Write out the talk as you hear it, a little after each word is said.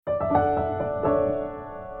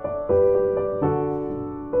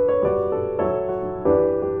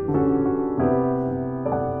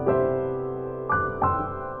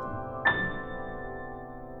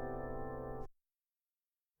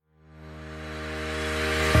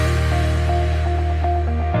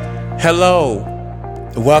Hello,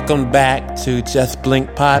 welcome back to Just Blink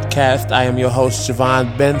Podcast. I am your host,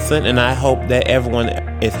 Javon Benson, and I hope that everyone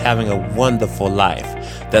is having a wonderful life.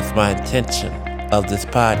 That's my intention of this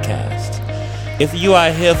podcast. If you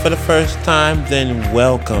are here for the first time, then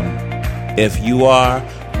welcome. If you are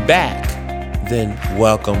back, then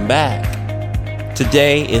welcome back.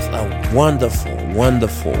 Today is a wonderful,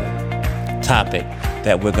 wonderful topic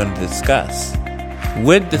that we're going to discuss.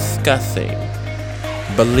 We're discussing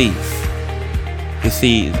belief. You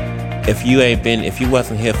see, if you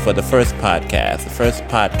wasn't here for the first podcast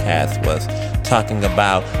was talking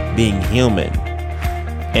about being human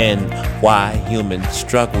and why humans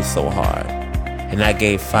struggle so hard. And I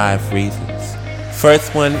gave 5 reasons.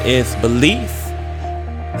 First one is belief.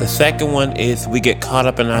 The second one is we get caught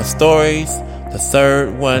up in our stories. The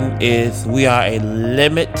third one is we are a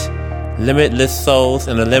limitless souls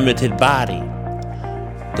in a limited body.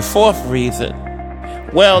 The fourth reason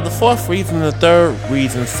and the third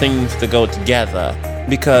reason seems to go together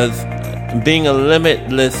because being a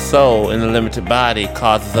limitless soul in a limited body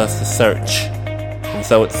causes us to search. And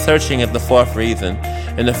so it's searching is the fourth reason.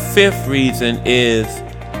 And the fifth reason is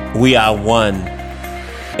we are one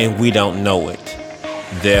and we don't know it.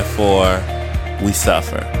 Therefore, we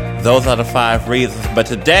suffer. Those are the 5 reasons. But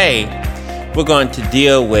today, we're going to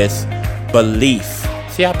deal with belief.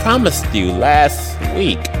 See, I promised you last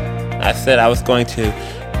week, I said I was going to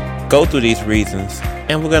go through these reasons,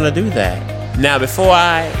 and we're going to do that. Now, before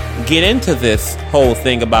I get into this whole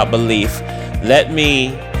thing about belief, let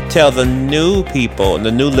me tell the new people,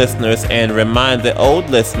 the new listeners, and remind the old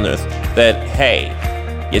listeners that, hey,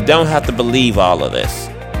 you don't have to believe all of this.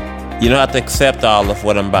 You don't have to accept all of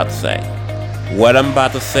what I'm about to say. What I'm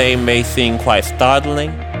about to say may seem quite startling,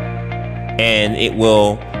 and it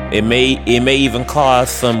may even cause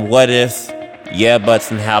some what ifs, yeah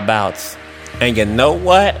buts, and how abouts. And you know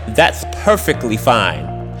what? That's perfectly fine.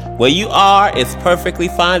 Where you are is perfectly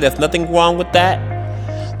fine. There's nothing wrong with that.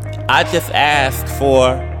 I just ask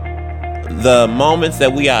for the moments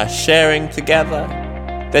that we are sharing together,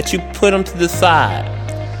 that you put them to the side,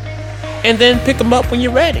 and then pick them up when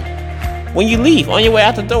you're ready. When you leave, on your way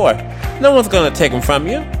out the door. No one's going to take them from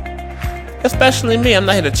you. Especially me. I'm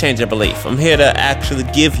not here to change your belief. I'm here to actually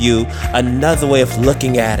give you another way of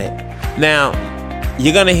looking at it. Now,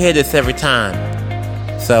 you're going to hear this every time.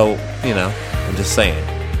 So, I'm just saying.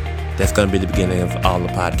 That's going to be the beginning of all the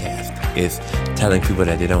podcast, is telling people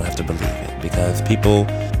that they don't have to believe it. Because people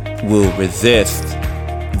will resist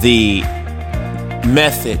the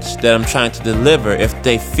message that I'm trying to deliver if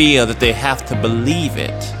they feel that they have to believe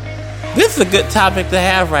it. This is a good topic to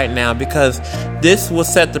have right now because this will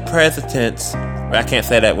set the precedence. I can't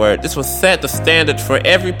say that word. This will set the standard for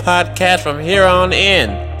every podcast from here on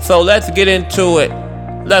in. So let's get into it.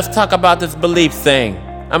 Let's talk about this belief thing.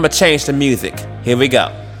 I'm going to change the music. Here we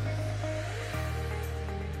go.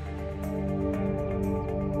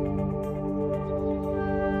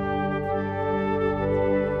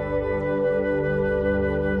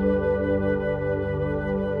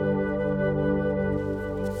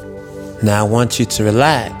 Now I want you to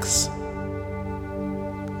relax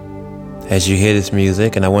as you hear this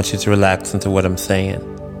music, and I want you to relax into what I'm saying.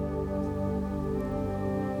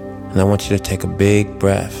 And I want you to take a big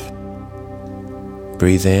breath.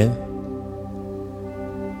 Breathe in.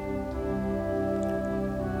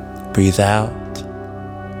 Breathe out.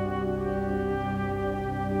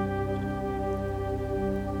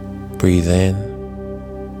 Breathe in.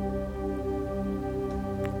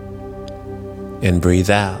 And breathe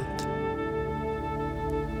out.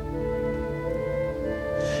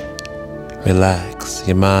 Relax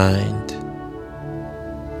your mind,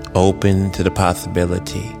 open to the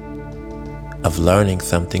possibility of learning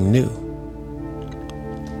something new.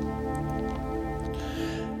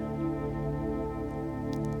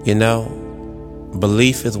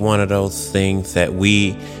 Belief is one of those things that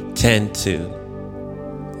we tend to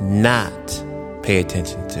not pay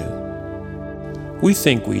attention to. We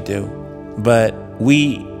think we do, but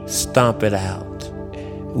we stomp it out.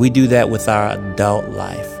 We do that with our adult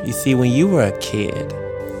life. You see, when you were a kid,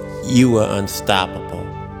 you were unstoppable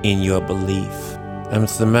in your belief.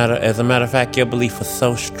 As a matter of fact, your belief was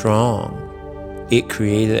so strong, it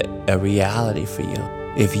created a reality for you.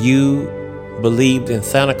 If you believed in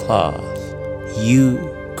Santa Claus, you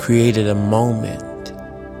created a moment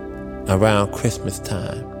around Christmas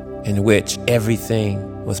time in which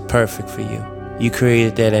everything was perfect for you. You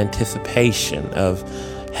created that anticipation of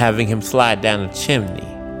having him slide down the chimney.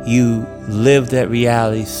 You lived that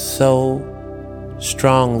reality so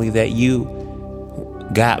strongly that you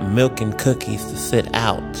got milk and cookies to sit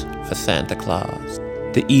out for Santa Claus.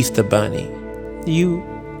 The Easter Bunny. You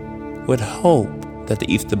with hope that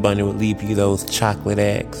the Easter Bunny would leave you those chocolate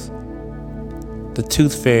eggs. The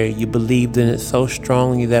tooth fairy, you believed in it so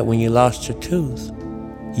strongly that when you lost your tooth,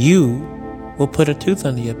 you will put a tooth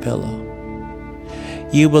under your pillow.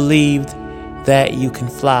 You believed that you can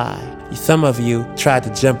fly. Some of you tried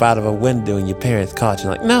to jump out of a window and your parents caught you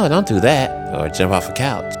like, no, don't do that. Or jump off a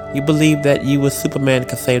couch. You believed that you were Superman,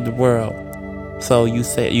 could save the world. So you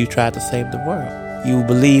tried to save the world. You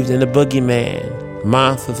believed in the boogeyman,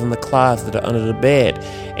 monsters in the closet or under the bed,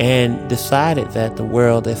 and decided that the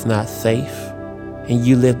world is not safe. And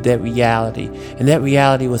you lived that reality. And that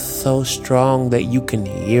reality was so strong that you can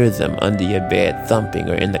hear them under your bed thumping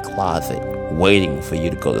or in the closet, waiting for you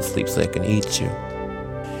to go to sleep so they can eat you.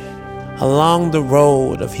 Along the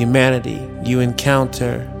road of humanity, you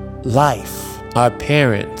encounter life. Our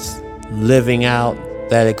parents living out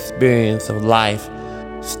that experience of life.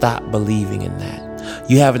 Stop believing in that.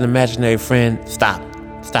 You have an imaginary friend. Stop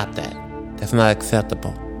that. That's not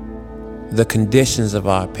acceptable. The conditions of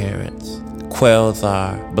our parents quells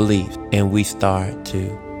our beliefs, and we start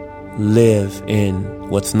to live in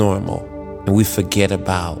what's normal, and we forget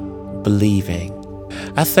about believing.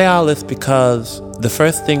 I say all this because the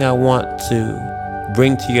first thing I want to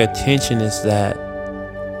bring to your attention is that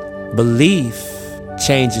belief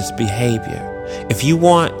changes behavior. If you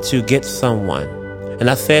want to get someone, and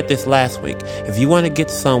I said this last week, if you want to get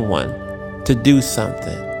someone to do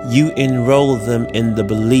something, you enroll them in the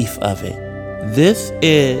belief of it. This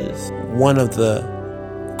is one of the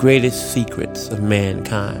greatest secrets of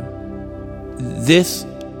mankind. This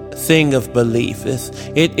thing of belief,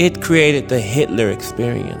 it created the Hitler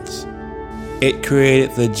experience. It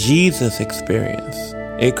created the Jesus experience.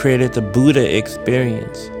 It created the Buddha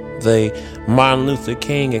experience, the Martin Luther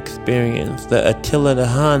King experience, the Attila the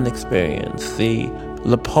Hun experience, the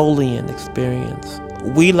Napoleon experience.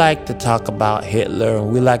 We like to talk about Hitler,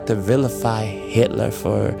 and we like to vilify Hitler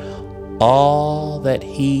for all that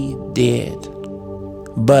he did.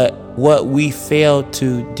 But what we fail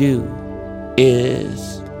to do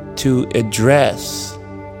is to address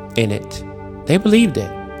in it. They believed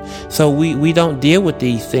it. So we don't deal with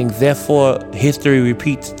these things. Therefore, history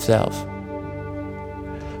repeats itself.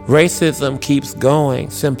 Racism keeps going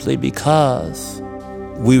simply because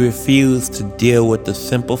we refuse to deal with the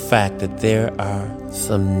simple fact that there are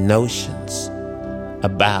some notions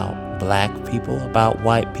about black people, about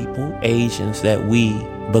white people, Asians, that we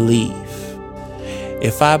believe.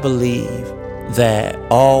 If I believe that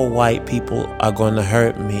all white people are going to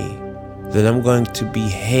hurt me, then I'm going to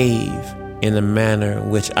behave in a manner in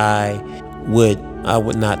which I would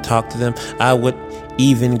not talk to them. I would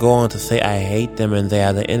even go on to say I hate them and they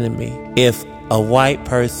are the enemy. If a white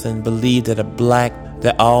person believed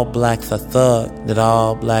that all blacks are thugs, that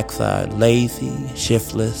all blacks are lazy,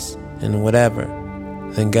 shiftless, and whatever,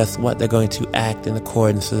 then guess what? They're going to act in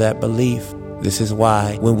accordance to that belief. This is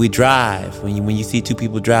why when we drive, when you see two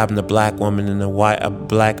people driving, a black woman and a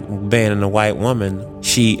black man and a white woman,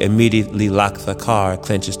 she immediately locks her car,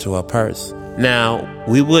 clenches to her purse. Now,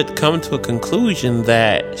 we would come to a conclusion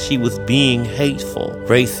that she was being hateful,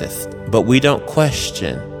 racist, but we don't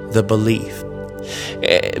question the belief.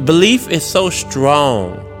 Belief is so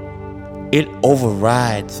strong, it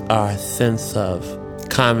overrides our sense of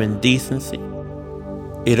common decency.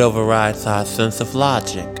 It overrides our sense of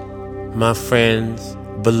logic. My friends,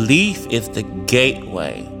 belief is the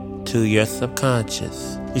gateway to your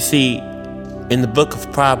subconscious. You see, in the book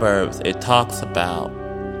of Proverbs, it talks about,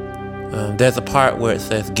 there's a part where it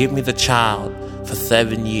says, give me the child for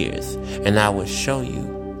 7 years, and I will show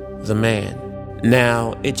you the man.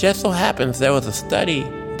 Now, it just so happens there was a study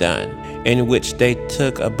done in which they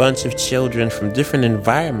took a bunch of children from different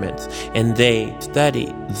environments and they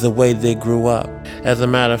studied the way they grew up. As a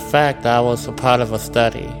matter of fact, I was a part of a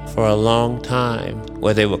study for a long time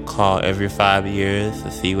where they would call every 5 years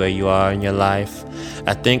to see where you are in your life.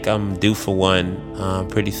 I think I'm due for one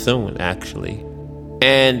pretty soon, actually.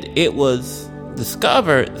 And it was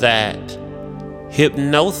discovered that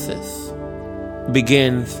hypnosis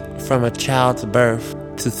begins from a child's birth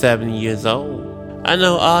to 7 years old. I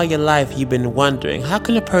know all your life you've been wondering, how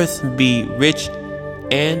can a person be rich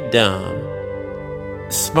and dumb,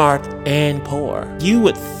 smart and poor? You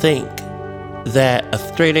would think that a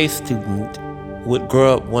straight-A student would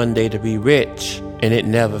grow up one day to be rich, and it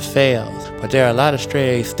never fails. But there are a lot of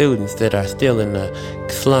straight-A students that are still in the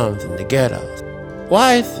slums and the ghettos.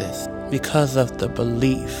 Why is this? Because of the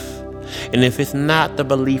belief. And if it's not the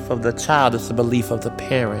belief of the child, it's the belief of the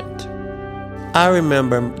parent. I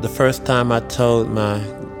remember the first time I told my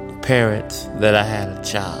parents that I had a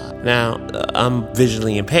job. Now, I'm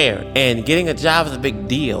visually impaired, and getting a job is a big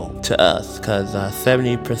deal to us because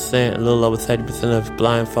 70%, a little over 70% of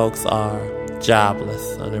blind folks are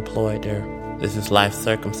jobless, unemployed. This is life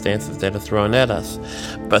circumstances that are thrown at us.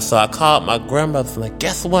 But so I called my grandmother and like,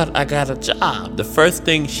 guess what? I got a job. The first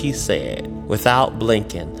thing she said, without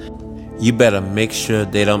blinking, you better make sure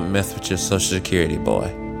they don't mess with your Social Security,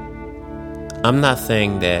 boy. I'm not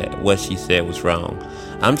saying that what she said was wrong.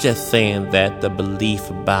 I'm just saying that the belief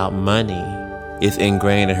about money is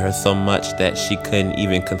ingrained in her so much that she couldn't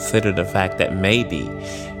even consider the fact that maybe,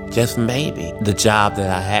 just maybe, the job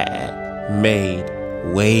that I had made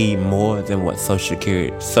way more than what Social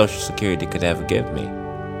Security could ever give me.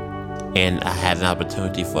 And I had an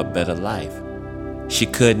opportunity for a better life. She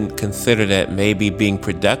couldn't consider that maybe being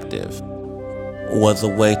productive was a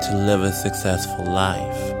way to live a successful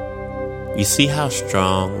life. You see how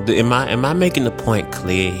strong, am I making the point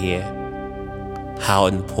clear here? How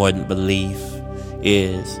important belief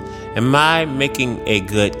is? Am I making a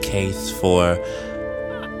good case for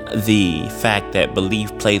the fact that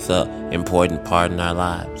belief plays an important part in our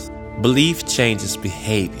lives? Belief changes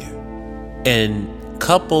behavior. And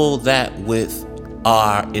couple that with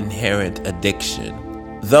our inherent addiction.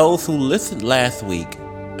 Those who listened last week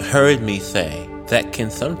heard me say that can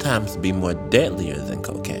sometimes be more deadlier than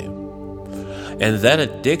cocaine. And that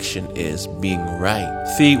addiction is being right.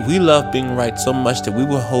 See, we love being right so much that we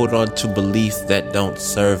will hold on to beliefs that don't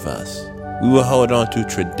serve us. We will hold on to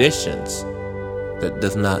traditions that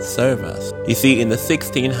does not serve us. You see, in the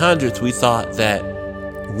 1600s, we thought that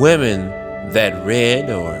women that read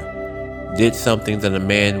or did something that a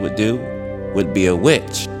man would do would be a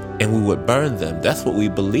witch, and we would burn them. That's what we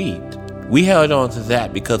believed. We held on to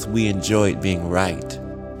that because we enjoyed being right.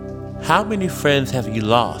 How many friends have you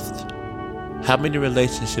lost? How many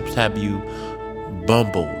relationships have you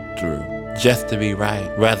bumbled through just to be right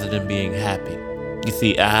rather than being happy? You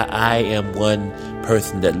see, I am one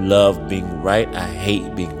person that loved being right. I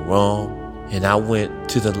hate being wrong. And I went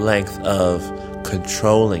to the length of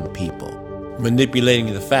controlling people,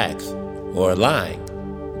 manipulating the facts or lying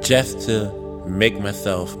just to make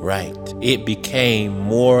myself right. It became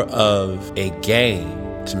more of a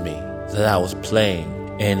game to me that I was playing.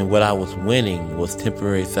 And what I was winning was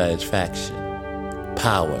temporary satisfaction,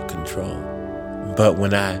 power, control. But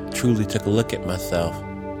when I truly took a look at myself,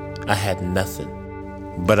 I had nothing.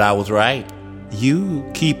 But I was right. You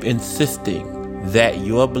keep insisting that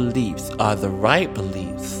your beliefs are the right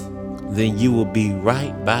beliefs, then you will be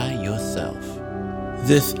right by yourself.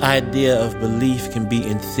 This idea of belief can be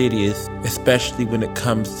insidious, especially when it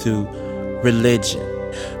comes to religion.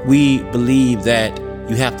 We believe that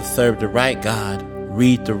you have to serve the right God,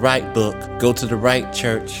 read the right book, go to the right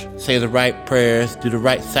church, say the right prayers, do the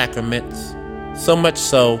right sacraments. So much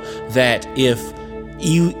so that if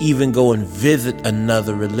you even go and visit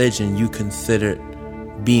another religion, you consider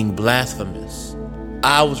being blasphemous.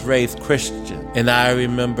 I was raised Christian, and I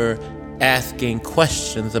remember asking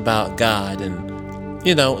questions about God, and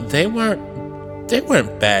they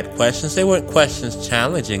weren't bad questions. They weren't questions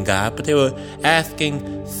challenging God, but they were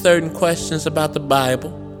asking certain questions about the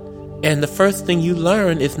Bible. And the first thing you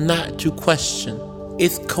learn is not to question.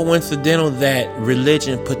 It's coincidental that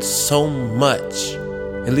religion puts so much,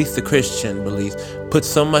 at least the Christian beliefs, puts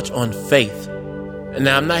so much on faith.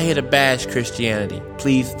 Now, I'm not here to bash Christianity.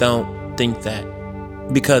 Please don't think that.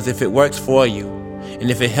 Because if it works for you, and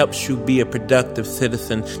if it helps you be a productive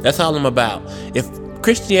citizen, that's all I'm about. If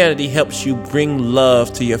Christianity helps you bring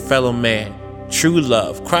love to your fellow man, true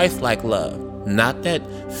love, Christ-like love, not that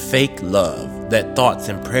fake love, that thoughts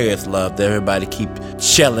and prayers love that everybody keep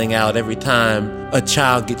shelling out every time a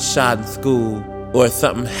child gets shot in school or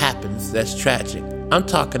something happens that's tragic. I'm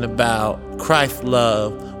talking about Christ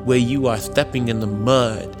love where you are stepping in the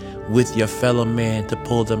mud with your fellow man to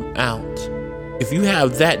pull them out. If you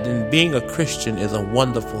have that, then being a Christian is a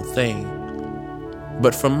wonderful thing.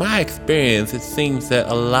 But from my experience, it seems that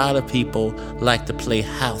a lot of people like to play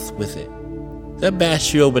house with it. They'll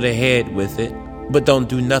bash you over the head with it, but don't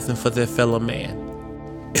do nothing for their fellow man.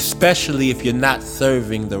 Especially if you're not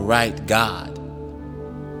serving the right God.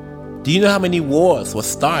 Do you know how many wars were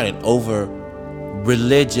started over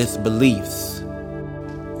religious beliefs?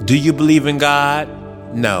 Do you believe in God?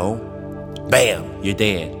 No. Bam, you're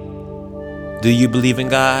dead. Do you believe in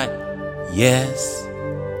God? Yes.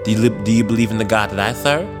 Do you believe in the God that I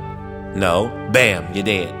serve? No. Bam, you're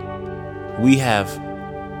dead. We have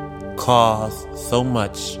caused so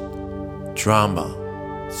much drama,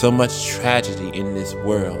 so much tragedy in this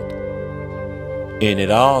world. And it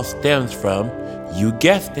all stems from, you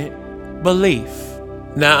guessed it, belief.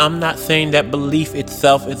 Now, I'm not saying that belief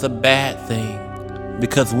itself is a bad thing,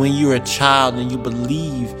 because when you're a child and you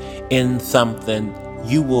believe in something,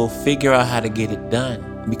 you will figure out how to get it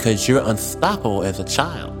done because you're unstoppable as a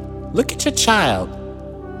child. Look at your child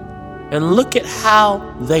and look at how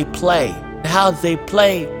they play. How they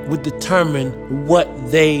play would determine what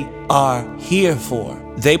they are here for.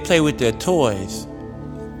 They play with their toys.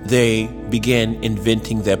 They begin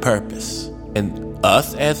inventing their purpose. And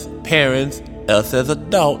us as parents, us as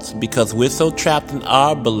adults, because we're so trapped in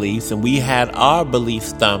our beliefs and we had our beliefs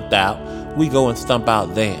stomped out, we go and stomp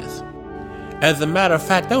out theirs. As a matter of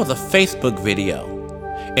fact, there was a Facebook video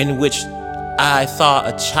in which I saw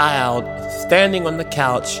a child standing on the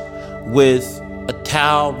couch with a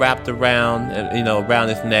towel wrapped around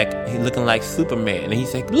his neck. He's looking like Superman. And he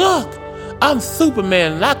said, "Look, I'm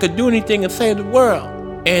Superman and I could do anything and save the world."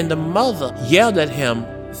 And the mother yelled at him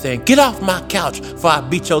saying, "Get off my couch before I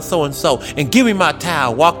beat your so-and-so and give me my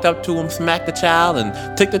towel." Walked up to him, smacked the child,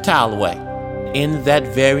 and took the towel away. In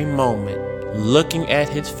that very moment, looking at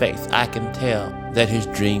his face, I can tell that his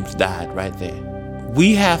dreams died right there.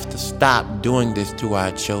 We have to stop doing this to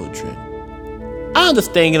our children. I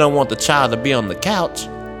understand you don't want the child to be on the couch.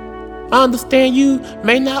 I understand you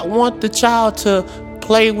may not want the child to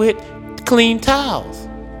play with clean towels.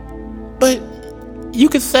 But you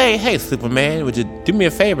could say, "Hey, Superman, would you do me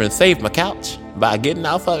a favor and save my couch by getting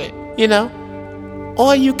off of it?"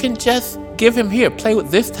 Or you can just give him, "Here, play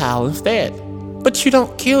with this towel instead." But you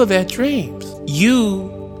don't kill their dreams.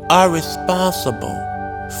 You are responsible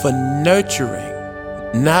for nurturing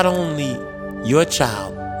not only your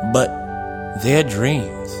child, but their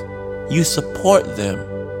dreams. You support them.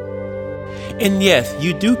 And yes,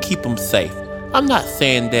 you do keep them safe. I'm not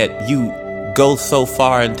saying that you go so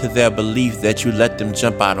far into their beliefs that you let them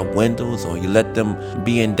jump out of windows or you let them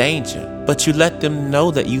be in danger. But you let them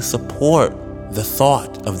know that you support the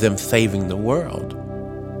thought of them saving the world.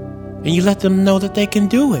 And you let them know that they can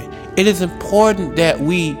do it. It is important that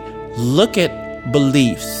we look at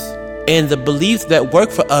beliefs, and the beliefs that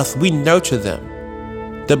work for us, we nurture them.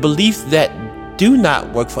 The beliefs that do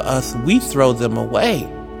not work for us, we throw them away.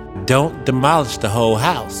 Don't demolish the whole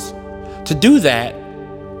house. To do that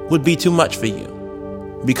would be too much for you,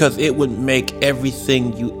 because it would make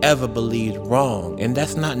everything you ever believed wrong, and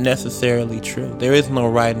that's not necessarily true. There is no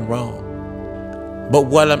right and wrong. But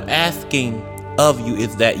what I'm asking of you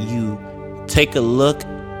is that you take a look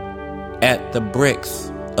at the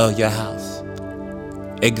bricks of your house.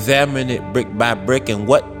 Examine it brick by brick, and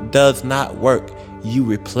what does not work, you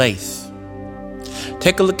replace.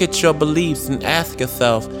 Take a look at your beliefs and ask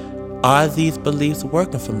yourself, are these beliefs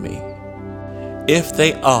working for me? If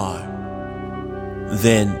they are,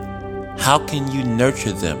 then how can you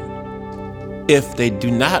nurture them? If they do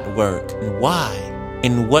not work, why?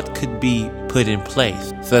 And what could be put in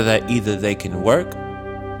place so that either they can work,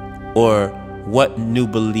 or what new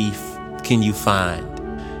belief can you find?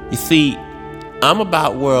 You see, I'm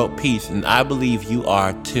about world peace, and I believe you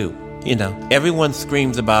are too. Everyone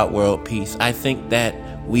screams about world peace. I think that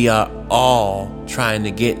we are all trying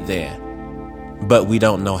to get there, but we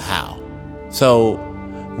don't know how. So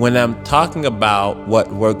when I'm talking about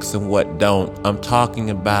what works and what don't, I'm talking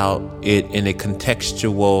about it in a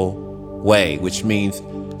contextual way, which means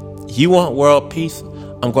you want world peace,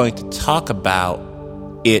 I'm going to talk about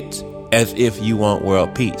it as if you want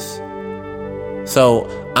world peace. So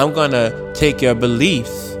I'm going to take your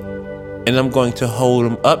beliefs and I'm going to hold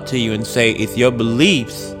them up to you and say, it's your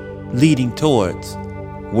beliefs leading towards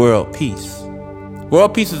world peace.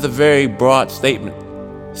 World peace is a very broad statement,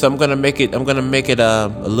 so I'm going to make it a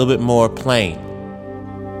little bit more plain.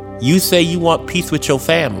 You say you want peace with your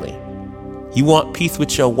family. You want peace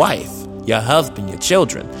with your wife, your husband, your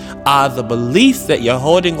children. Are the beliefs that you're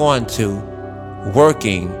holding on to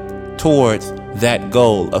working towards that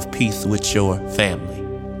goal of peace with your family?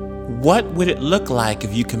 What would it look like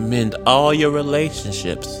if you can mend all your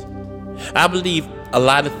relationships? I believe a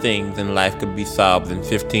lot of things in life could be solved in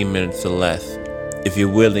 15 minutes or less if you're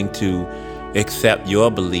willing to accept your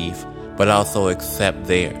belief, but also accept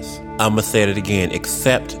theirs. I'm going to say it again,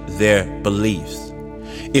 accept their beliefs.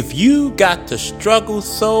 If you got to struggle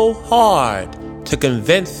so hard to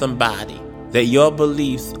convince somebody that your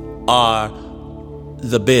beliefs are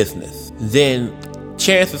the business, then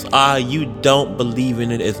chances are you don't believe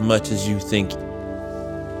in it as much as you think.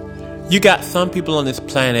 You got some people on this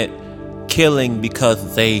planet killing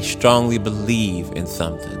because they strongly believe in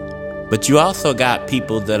something. But you also got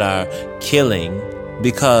people that are killing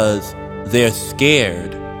because they're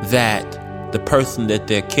scared that the person that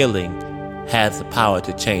they're killing has the power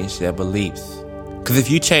to change their beliefs. Because if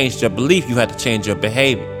you change your belief, you have to change your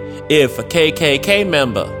behavior. If a KKK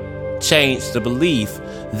member changed the belief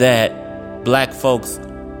that black folks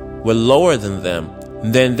were lower than them,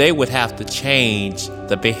 then they would have to change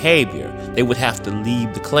the behavior. They would have to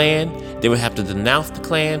leave the Klan, they would have to denounce the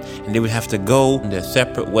Klan, and they would have to go their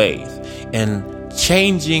separate ways. And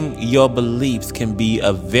changing your beliefs can be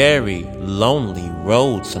a very lonely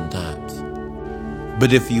road sometimes.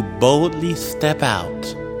 But if you boldly step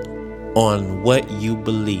out on what you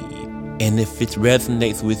believe, and if it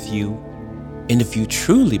resonates with you, and if you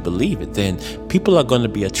truly believe it, then people are going to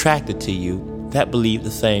be attracted to you that believe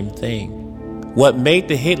the same thing. What made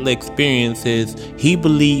the Hitler experience is he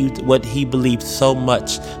believed what he believed so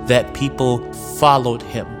much that people followed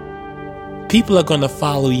him. People are going to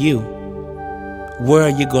follow you. Where are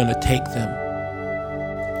you going to take them?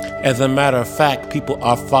 As a matter of fact, people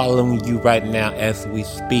are following you right now as we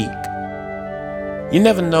speak. You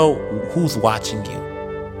never know who's watching you.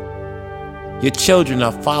 Your children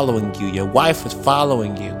are following you. Your wife is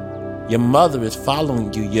following you. Your mother is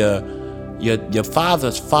following you. Your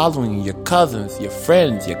father's following you, your cousins, your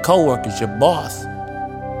friends, your coworkers, your boss.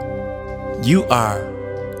 You are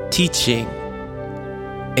teaching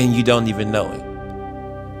and you don't even know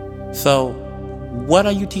it. So, what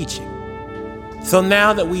are you teaching? So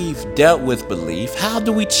now that we've dealt with belief, how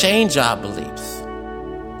do we change our beliefs?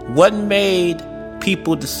 What made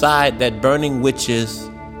people decide that burning witches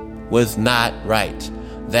was not right,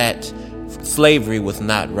 that slavery was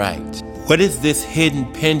not right? What is this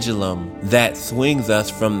hidden pendulum that swings us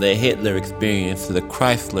from the Hitler experience to the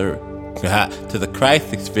Christ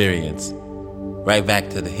experience, right back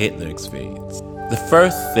to the Hitler experience? The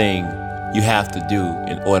first thing you have to do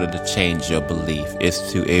in order to change your belief is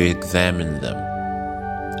to examine them.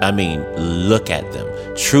 I mean, look at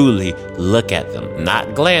them. Truly look at them.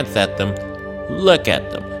 Not glance at them. Look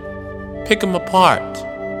at them. Pick them apart.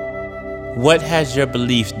 What has your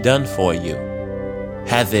belief done for you?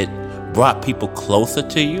 Has it brought people closer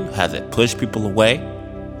to you? Has it pushed people away?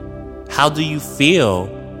 How do you feel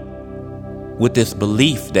with this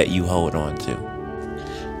belief that you hold on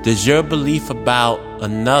to? Does your belief about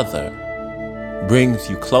another brings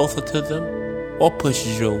you closer to them or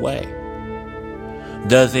pushes you away?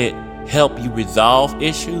 Does it help you resolve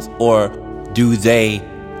issues, or do they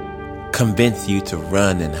convince you to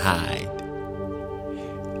run and hide?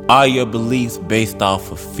 Are your beliefs based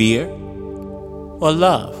off of fear or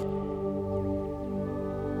love?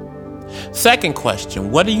 Second question,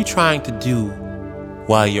 what are you trying to do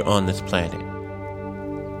while you're on this planet?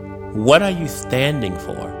 What are you standing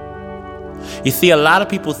for? You see, a lot of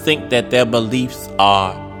people think that their beliefs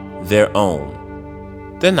are their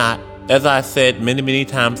own. They're not. As I said many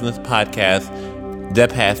times in this podcast, they're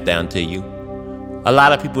passed down to you. A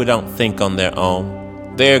lot of people don't think on their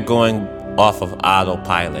own. They're going off of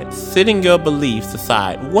autopilot. Setting your beliefs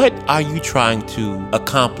aside, what are you trying to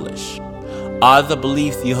accomplish? Are the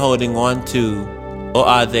beliefs you're holding on to, or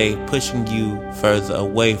are they pushing you further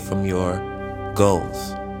away from your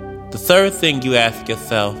goals? The third thing you ask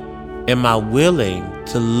yourself, am I willing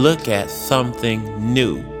to look at something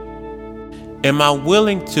new? Am I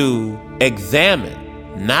willing to examine,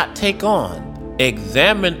 not take on,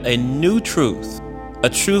 examine a new truth, a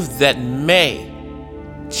truth that may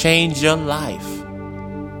change your life?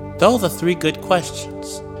 Those are 3 good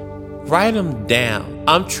questions. Write them down.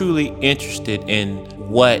 I'm truly interested in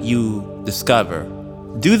what you discover.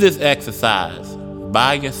 Do this exercise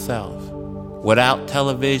by yourself, without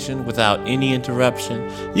television, without any interruption.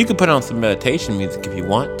 You can put on some meditation music if you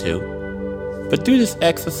want to, but do this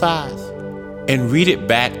exercise and read it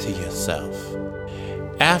back to yourself.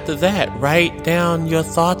 After that, write down your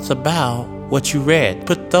thoughts about what you read.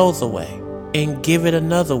 Put those away and give it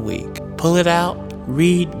another week. Pull it out,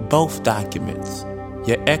 read both documents,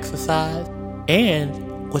 your exercise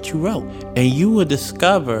and what you wrote, and you will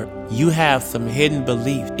discover you have some hidden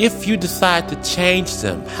beliefs. If you decide to change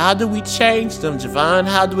them, how do we change them, Javon?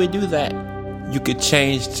 How do we do that? You could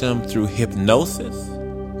change them through hypnosis.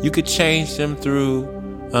 You could change them through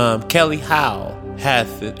Kelly Howell has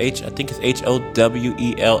I think it's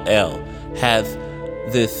HOWELL, has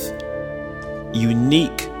this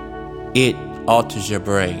unique, it alters your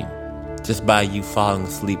brain just by you falling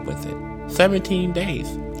asleep with it. 17 days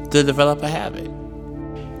to develop a habit.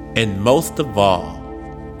 And most of all,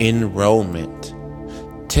 enrollment.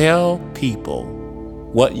 Tell people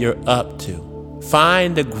what you're up to.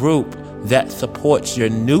 Find a group that supports your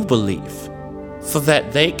new belief so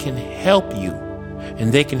that they can help you,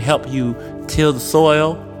 and they can help you till the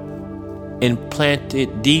soil and plant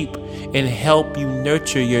it deep and help you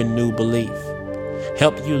nurture your new belief.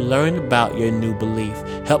 Help you learn about your new belief.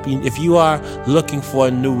 Help you, if you are looking for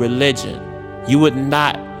a new religion, you would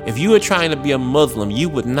not if you were trying to be a Muslim, you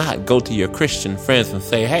would not go to your Christian friends and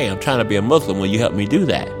say, hey, I'm trying to be a Muslim. Will you help me do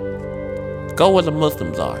that? Go where the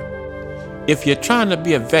Muslims are. If you're trying to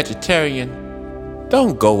be a vegetarian,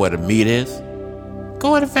 don't go where the meat is.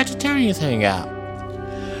 Go where the vegetarians hang out.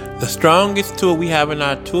 The strongest tool we have in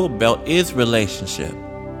our tool belt is relationship.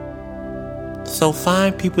 So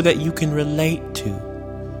find people that you can relate to,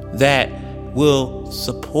 that will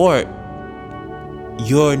support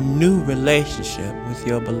your new relationship with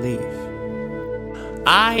your belief.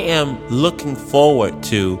 I am looking forward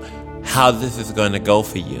to how this is going to go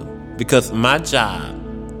for you, because my job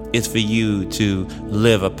is for you to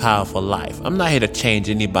live a powerful life. I'm not here to change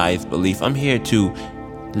anybody's belief. I'm here to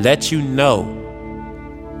let you know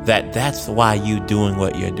that that's why you're doing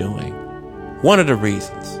what you're doing. One of the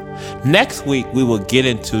reasons. Next week, we will get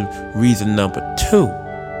into reason number 2.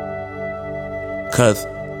 Because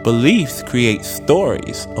beliefs create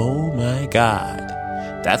stories. Oh my God.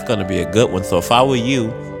 That's going to be a good one. So if I were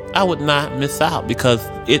you, I would not miss out, because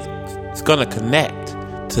it's going to connect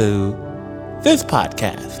to this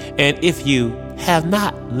podcast. And if you have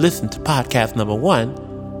not listened to podcast number 1,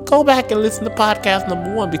 go back and listen to podcast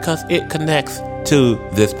number 1, because it connects to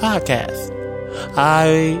this podcast.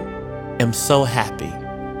 I am so happy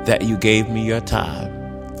that you gave me your time.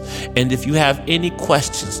 And if you have any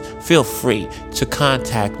questions, feel free to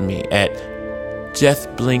contact me at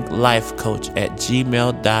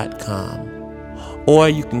justblinklifecoach@gmail.com, or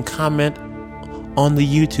you can comment on the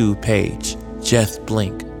YouTube page, Just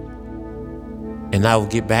Blink, and I will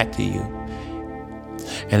get back to you.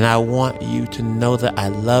 And I want you to know that I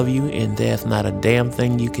love you, and there's not a damn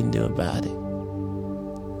thing you can do about it.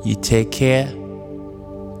 You take care.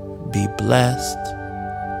 Be blessed.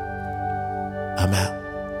 I'm out.